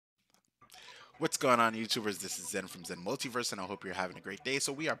What's going on, YouTubers? This is Zen from Zen Multiverse, and I hope you're having a great day.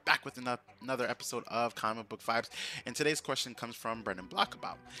 So we are back with another episode of Comic Book Vibes, and today's question comes from Brennan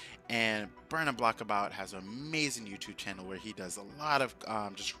Blockabout. And Brennan Blockabout has an amazing YouTube channel where he does a lot of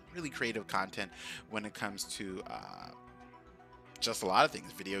just really creative content when it comes to just a lot of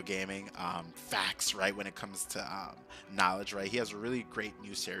things, video gaming, facts, right? When it comes to knowledge, right? He has a really great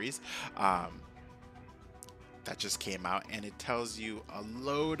new series. That just came out, and it tells you a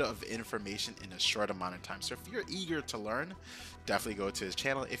load of information in a short amount of time. So if you're eager to learn, definitely go to his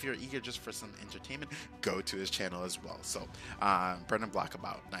channel. If you're eager just for some entertainment, go to his channel as well. So Brendan Block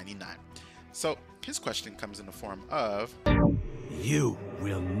about 99. So his question comes in the form of, You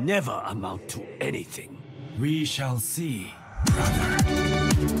will never amount to anything. We shall see, brother.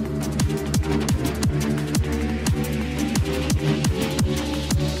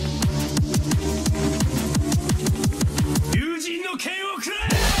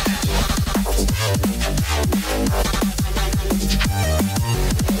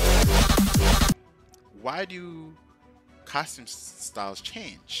 why do costume styles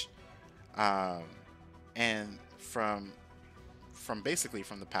change? And from basically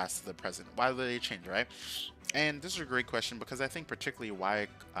from the past to the present, why do they change, right? And this is a great question because I think particularly why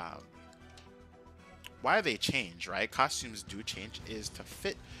they change, right? Costumes do change is to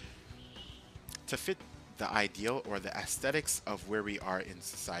fit the ideal or the aesthetics of where we are in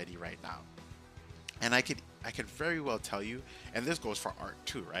society right now. And I could very well tell you, and this goes for art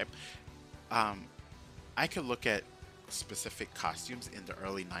too, right? I could look at specific costumes in the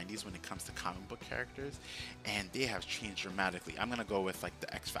early 90s when it comes to comic book characters, and they have changed dramatically. I'm gonna go with like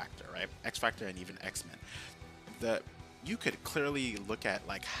the X Factor, right? X Factor and even X-Men. You could clearly look at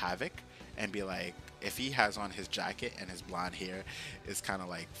like Havoc and be like, if he has on his jacket and his blonde hair is kind of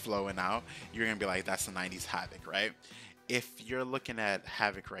like flowing out, you're gonna be like, that's the 90s Havoc, right? If you're looking at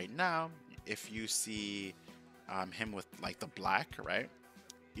Havoc right now, if you see him with like the black, right,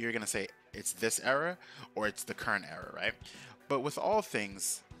 you're gonna say it's this era or it's the current era, right? But with all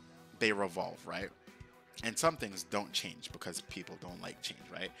things, they revolve, right? And some things don't change because people don't like change,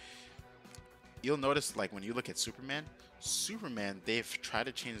 right? You'll notice, like when you look at Superman, they've tried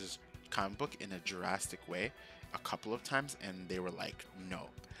to change this comic book in a drastic way a couple of times, and they were like, no.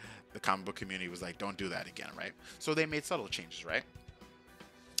 The comic book community was like, don't do that again, right? So they made subtle changes, right?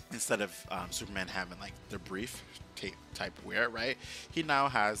 Instead of Superman having like the brief type wear, right? He now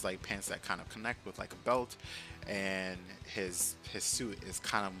has like pants that kind of connect with like a belt, and his suit is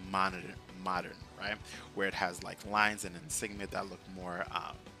kind of modern, right? Where it has like lines and insignia that look more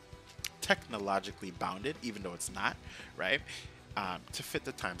technologically bounded, even though it's not, right? To fit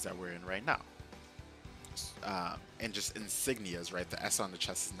the times that we're in right now. And just insignias, right? The S on the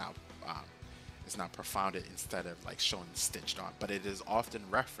chest is now profounded instead of like shown stitched on. But it is often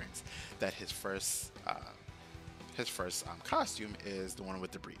referenced that his first costume is the one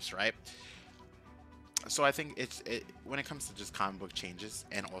with the briefs, right? So I think when it comes to just comic book changes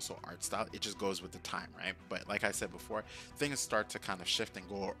and also art style, it just goes with the time, right? But like I said before, things start to kind of shift and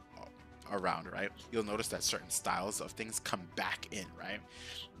go around, right? You'll notice that certain styles of things come back in, right?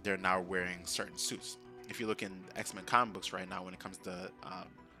 They're now wearing certain suits. If you look in X-Men comic books right now, when it comes to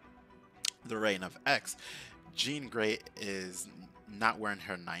the reign of X, Jean Grey is not wearing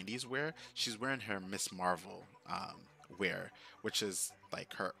her 90s wear. She's wearing her Miss Marvel wear, which is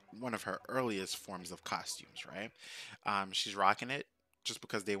like one of her earliest forms of costumes, right? She's rocking it just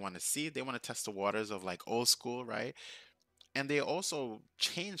because they want to test the waters of like old school, right? And they also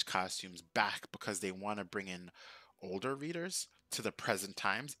change costumes back because they want to bring in older readers to the present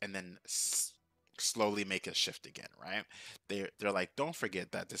times, and then slowly make a shift again, right? They're like, don't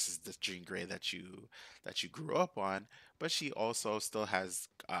forget that this is the Jean Grey that you grew up on, but she also still has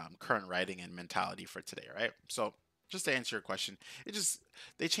current writing and mentality for today, right? So just to answer your question,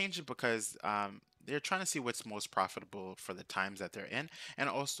 they change it because they're trying to see what's most profitable for the times that they're in, and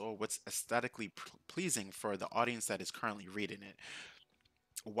also what's aesthetically pleasing for the audience that is currently reading it,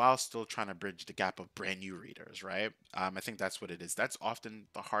 while still trying to bridge the gap of brand new readers, right? I think that's what it is. That's often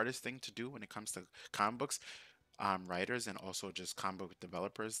the hardest thing to do when it comes to comic books. Writers and also just comic book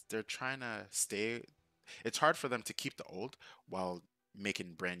developers, they're trying to stay. It's hard for them to keep the old while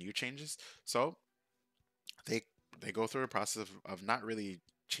making brand new changes. So they they go through a process of not really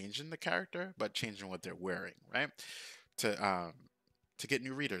changing the character, but changing what they're wearing, right? To get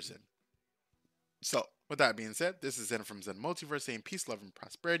new readers in. So, with that being said, this is Zen from Zen Multiverse saying peace, love, and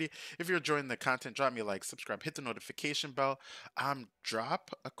prosperity. If you're enjoying the content, drop me a like, subscribe, hit the notification bell.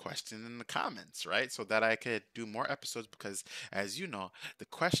 Drop a question in the comments, right? So that I could do more episodes because, as you know, the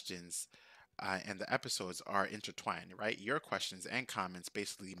questions and the episodes are intertwined, right? Your questions and comments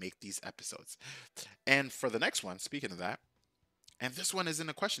basically make these episodes. And for the next one, speaking of that, and this one isn't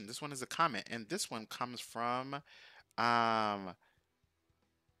a question, this one is a comment, and this one comes from um,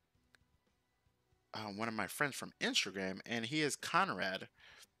 one of my friends from Instagram, and he is Conrad.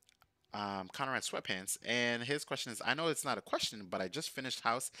 Conrad Sweatpants, and his question is: I know it's not a question, but I just finished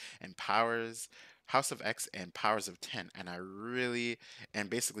House of X and Powers of Ten, and I really, and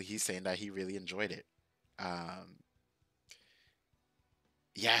basically he's saying that he really enjoyed it. Um,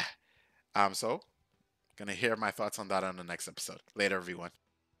 yeah. So gonna hear my thoughts on that on the next episode. Later, everyone.